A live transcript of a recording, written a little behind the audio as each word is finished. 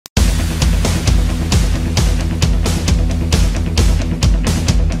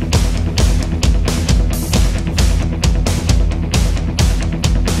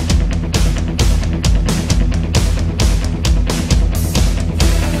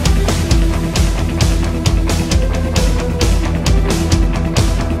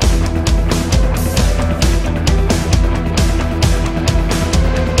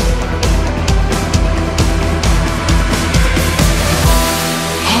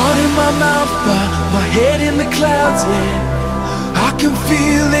my mouth, but my head in the clouds, yeah. I can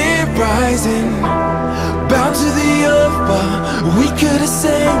feel it rising, bound to the earth, but we could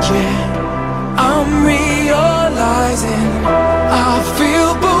ascend, yeah. I'm realizing I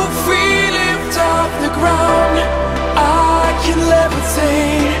feel both feet lift off the ground. I can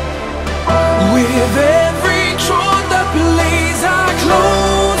levitate with every thought that plays. I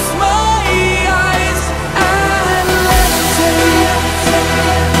close my eyes and levitate.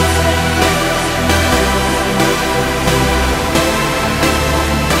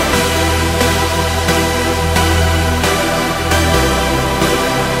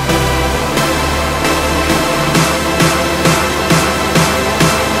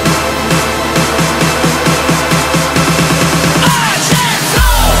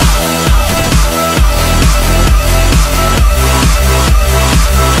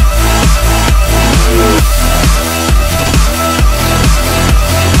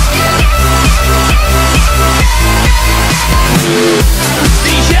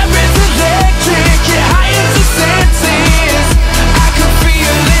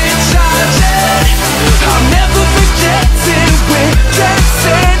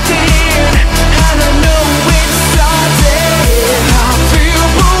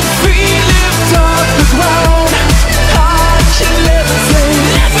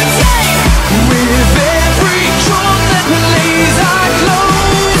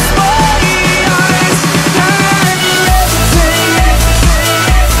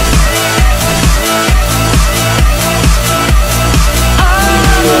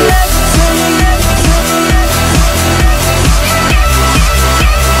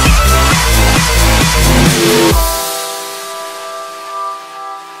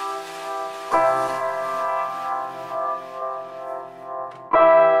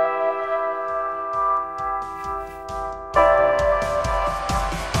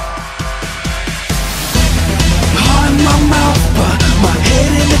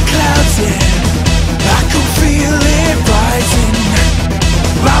 I can feel it rising,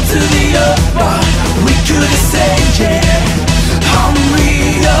 bound to the earth.